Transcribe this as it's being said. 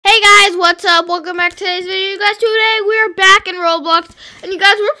what's up? Welcome back to today's video, you guys. Today we are back in Roblox, and you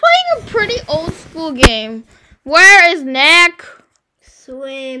guys, we're playing a pretty old school game. Where is Nick?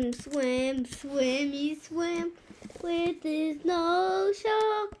 Swim, swim, swimmy, swim, where there's no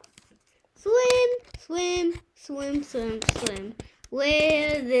shark. Swim, swim, swim, swim, swim,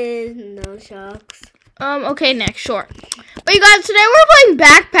 where there's no sharks. Okay, Nick, sure. But you guys, today we're playing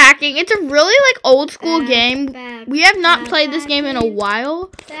backpacking. It's a really, old school game. We have not played this game in a while.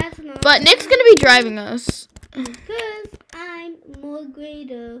 But Nick's gonna be driving us. Because I'm more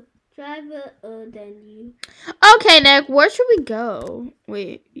greater driver than you. Okay, Nick, where should we go?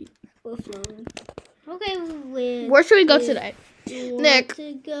 Wait. We're flowing. Okay, where should we go today? Nick.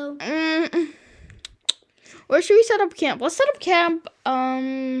 To go. Where should we set up camp? Let's set up camp,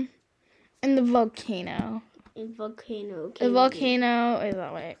 in the volcano. The volcano is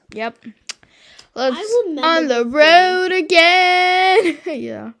that way. Yep. Let's on the road again.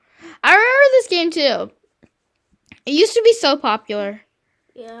 Yeah. I remember this game too. It used to be so popular.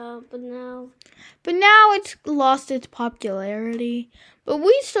 Yeah, but now it's lost its popularity. But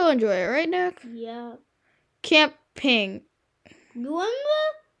we still enjoy it, right, Nick? Yeah. Camping. You remember?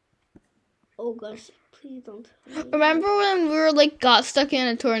 Oh gosh. Please don't. Remember when we were got stuck in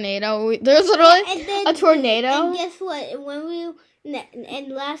a tornado? There's literally a tornado. And guess what? When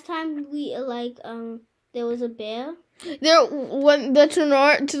last time we there was a bear. When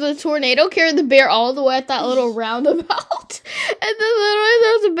the tornado carried the bear all the way at that little roundabout, and then literally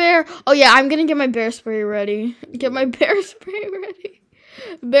there was a bear. Oh yeah, I'm gonna get my bear spray ready.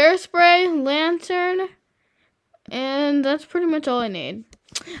 Bear spray, lantern, and that's pretty much all I need.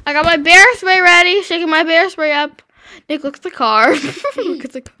 I got my bear spray ready, shaking my bear spray up. Nick, look at the car. Look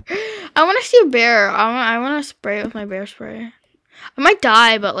at the car. I want to see a bear. I want to spray it with my bear spray. I might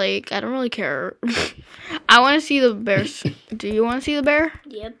die, but I don't really care. I want to see the bear. Do you want to see the bear?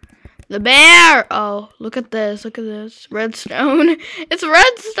 Yep. The bear. Oh, look at this. Look at this. Redstone. It's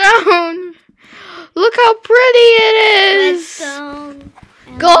redstone. Look how pretty it is. Redstone.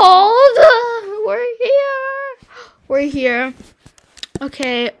 Gold. We're here.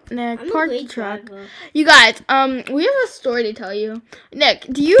 Okay, Nick, park the truck. Driver. You guys, we have a story to tell you. Nick,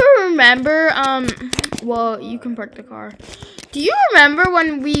 do you remember, well, you can park the car. Do you remember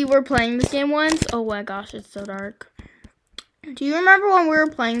when we were playing this game once? Oh my gosh, it's so dark. Do you remember when we were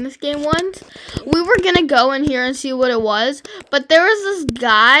playing this game once? We were gonna go in here and see what it was, but there was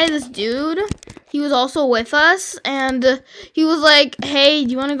this dude, he was also with us, and he was like, hey, do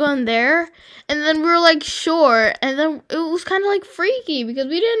you want to go in there? And then we were like, sure, and then it was kind of freaky because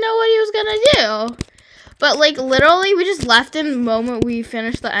we didn't know what he was gonna do. But literally, we just left him the moment we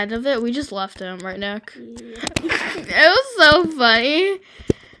finished the end of it. We just left him, right, Nick? Yeah. It was so funny.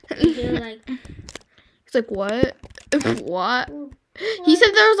 He's like, what? What? He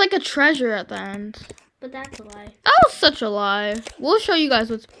said there was a treasure at the end. But that's a lie. That was such a lie. We'll show you guys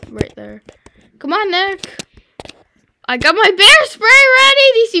what's right there. Come on, Nick. I got my bear spray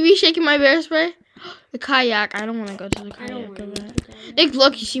ready. Do you see me shaking my bear spray? The kayak. I don't want to go to the kayak. Nick,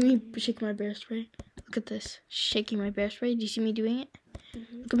 look. You see me shaking my bear spray? Look at this. Shaking my bear spray. Do you see me doing it?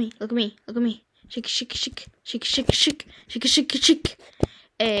 Mm-hmm. Look at me. Look at me. Look at me. Shake, shake, shake. Shake, shake, shake. Shake, shake, shake.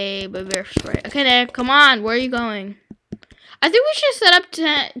 Hey, my bear spray. Okay, Nick. Come on. Where are you going? I think we should set up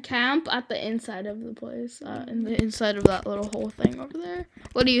camp at the inside of the place. In the inside of that little whole thing over there.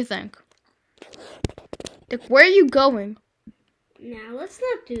 What do you think? Nick, where are you going? Now, let's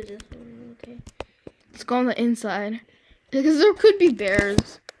not do this one, okay? Let's go on the inside. Because there could be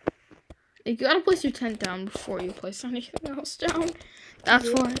bears. You gotta place your tent down before you place anything else down. That's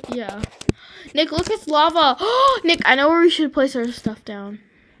why, yeah. Nick, look, it's lava. Nick, I know where we should place our stuff down.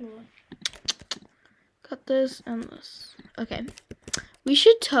 Cut this and this. Okay. We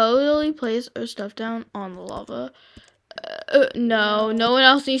should totally place our stuff down on the lava. No one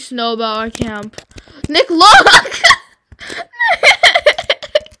else needs to know about our camp. Nick, look!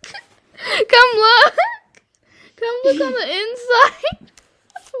 Come look! Come look on the inside.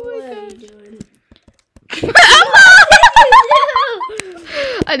 Oh my what are you doing?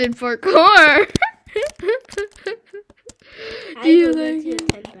 I did parkour. Do you like it?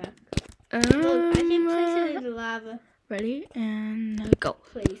 Look, I can place it in the lava. Ready? And go.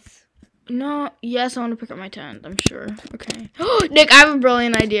 Place. No, yes, I want to pick up my tent, I'm sure. Okay. Nick, I have a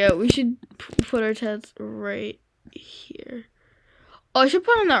brilliant idea. We should put our tents right here. Oh, I should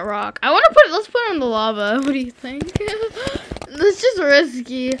put on that rock. Let's put it on the lava. What do you think? That's just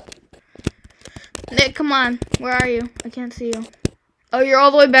risky. Nick, come on. Where are you? I can't see you. Oh, you're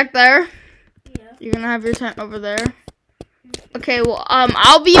all the way back there? Yeah. You're gonna have your tent over there? Okay, well,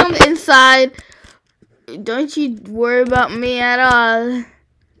 I'll be on the inside. Don't you worry about me at all.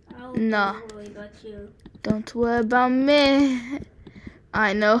 I'll Oh, No. don't worry about you. Don't worry about me.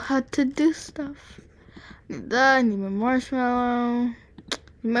 I know how to do stuff. I need my marshmallow.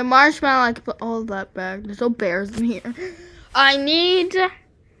 My marshmallow, I can put all that back. There's no bears in here. I need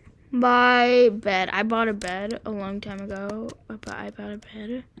my bed. I bought a bed a long time ago. I bought a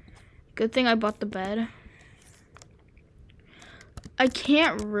bed. Good thing I bought the bed. I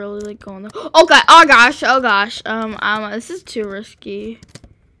can't really like go on the. Oh god! Oh gosh! This is too risky.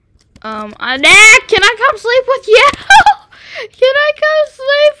 Nick, can I come sleep with you? Can I come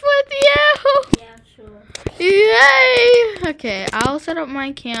sleep with you? Yeah, sure. Yay! Okay, I'll set up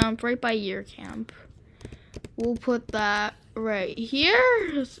my camp right by your camp. We'll put that right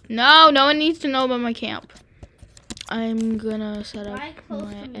here. No one needs to know about my camp. I'm gonna set up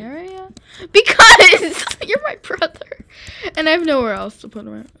my area because you're my brother, and I have nowhere else to put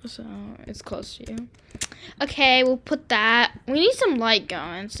it, so it's close to you. Okay, we'll put that. We need some light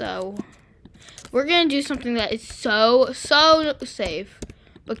going, so we're gonna do something that is so safe.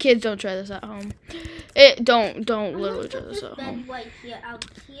 But kids, don't try this at home. Don't literally try this at home. Right here, out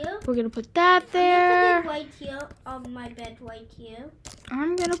here. We're gonna put that there. I'm gonna put it right here on my bed right here.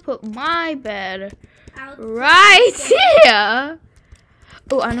 I'm gonna put my bed Out right here.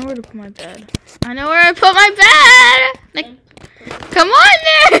 Oh, I know where to put my bed. I know where I put my bed. Nick, come on,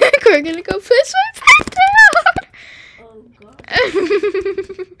 Nick. We're gonna go place my bed down. Oh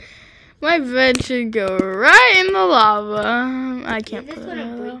god. My bed should go right in the lava. I can't Is put this it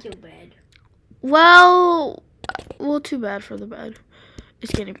gonna in. break your bed? Well, too bad for the bed.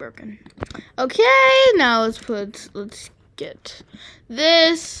 It's getting broken. Okay, now let's get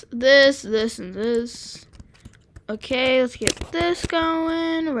this, and this. Okay, let's get this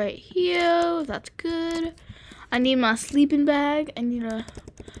going right here. That's good. I need my sleeping bag. I need to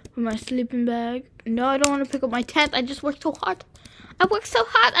put my sleeping bag. No, I don't want to pick up my tent. I just worked so hard. I worked so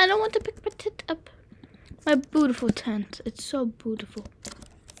hard. I don't want to pick my tent up. My beautiful tent. It's so beautiful.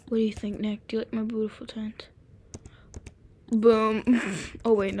 What do you think, Nick? Do you like my beautiful tent? Boom.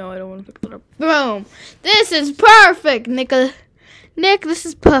 Oh, wait, no, I don't want to pick that up. Boom. This is perfect, Nick, this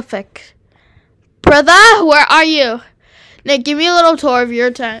is perfect. Brother, where are you? Nick, give me a little tour of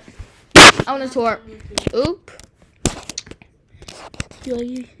your tent. I want a tour. Oop.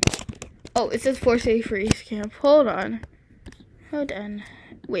 Oh, it says for safe freeze camp. Hold on.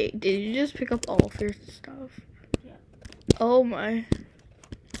 Wait, did you just pick up all of your stuff? Yeah. Oh my.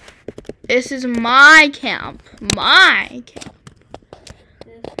 This is my camp. My camp.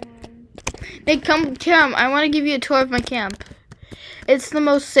 This one. Nick, come. I want to give you a tour of my camp. It's the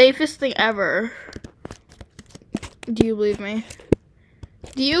most safest thing ever. Do you believe me?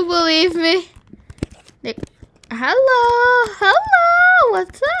 Do you believe me? Nick. Hello.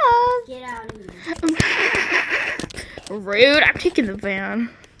 What's up? Get out of here. Rude. I'm taking the van.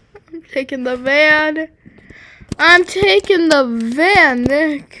 I'm taking the van,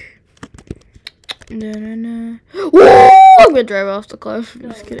 Nick. No. Whoa! I'm gonna drive off the cliff. I'm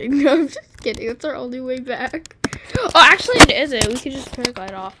just kidding. No, I'm just kidding. It's our only way back. Oh, actually, it isn't. We could just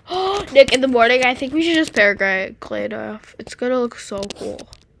paraglide off. Nick, in the morning, I think we should just paraglide off. It's gonna look so cool.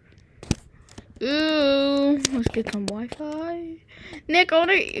 Ooh, let's get some Wi-Fi. Nick, I'm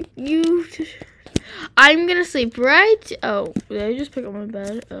gonna sleep right. Oh, did I just pick up my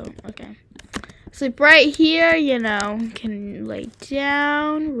bed? Oh, okay. Sleep right here, can lay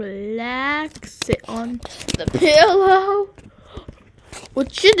down, relax, sit on the pillow.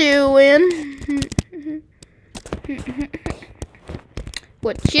 What you doing?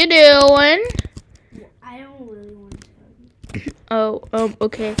 What you doing? I don't really want to tell you. Oh,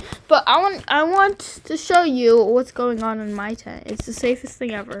 okay. But I want to show you what's going on in my tent. It's the safest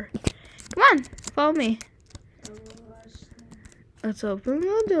thing ever. Come on, follow me. Let's open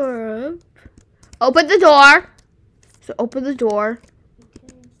the door up. Open the door. So open the door.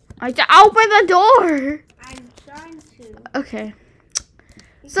 Okay. I said open the door. I'm trying to. Okay.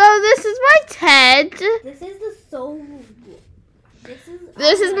 So this is my tent. This is the soul.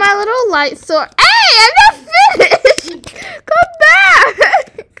 This is my little light source. Hey, I'm not finished. Come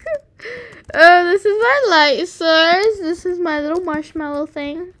back. This is my light source. This is my little marshmallow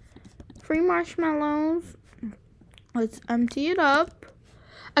thing. Free marshmallows. Let's empty it up.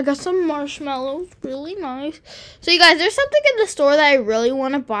 I got some marshmallows, really nice. So you guys, there's something in the store that I really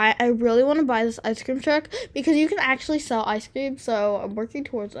want to buy. I really want to buy this ice cream truck because you can actually sell ice cream. So I'm working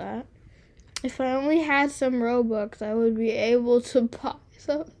towards that. If I only had some Robux, I would be able to buy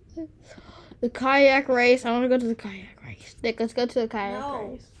something. The kayak race. I want to go to the kayak race. Nick, let's go to the kayak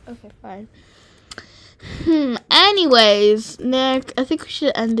race. Okay, fine. Anyways, Nick, I think we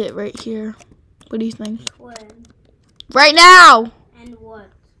should end it right here. What do you think? When? Right now. And what?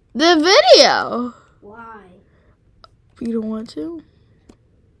 The video. Why? You don't want to?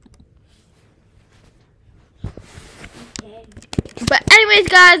 Okay. But anyways,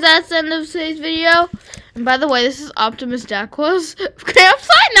 guys, that's the end of today's video. And by the way, this is Optimus Dacqua's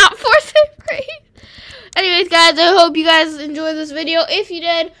campsite, not for 6th grade. Anyways, guys, I hope you guys enjoyed this video. If you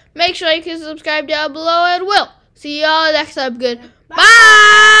did, make sure you can subscribe down below, and we'll see y'all next time. Good.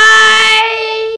 Bye.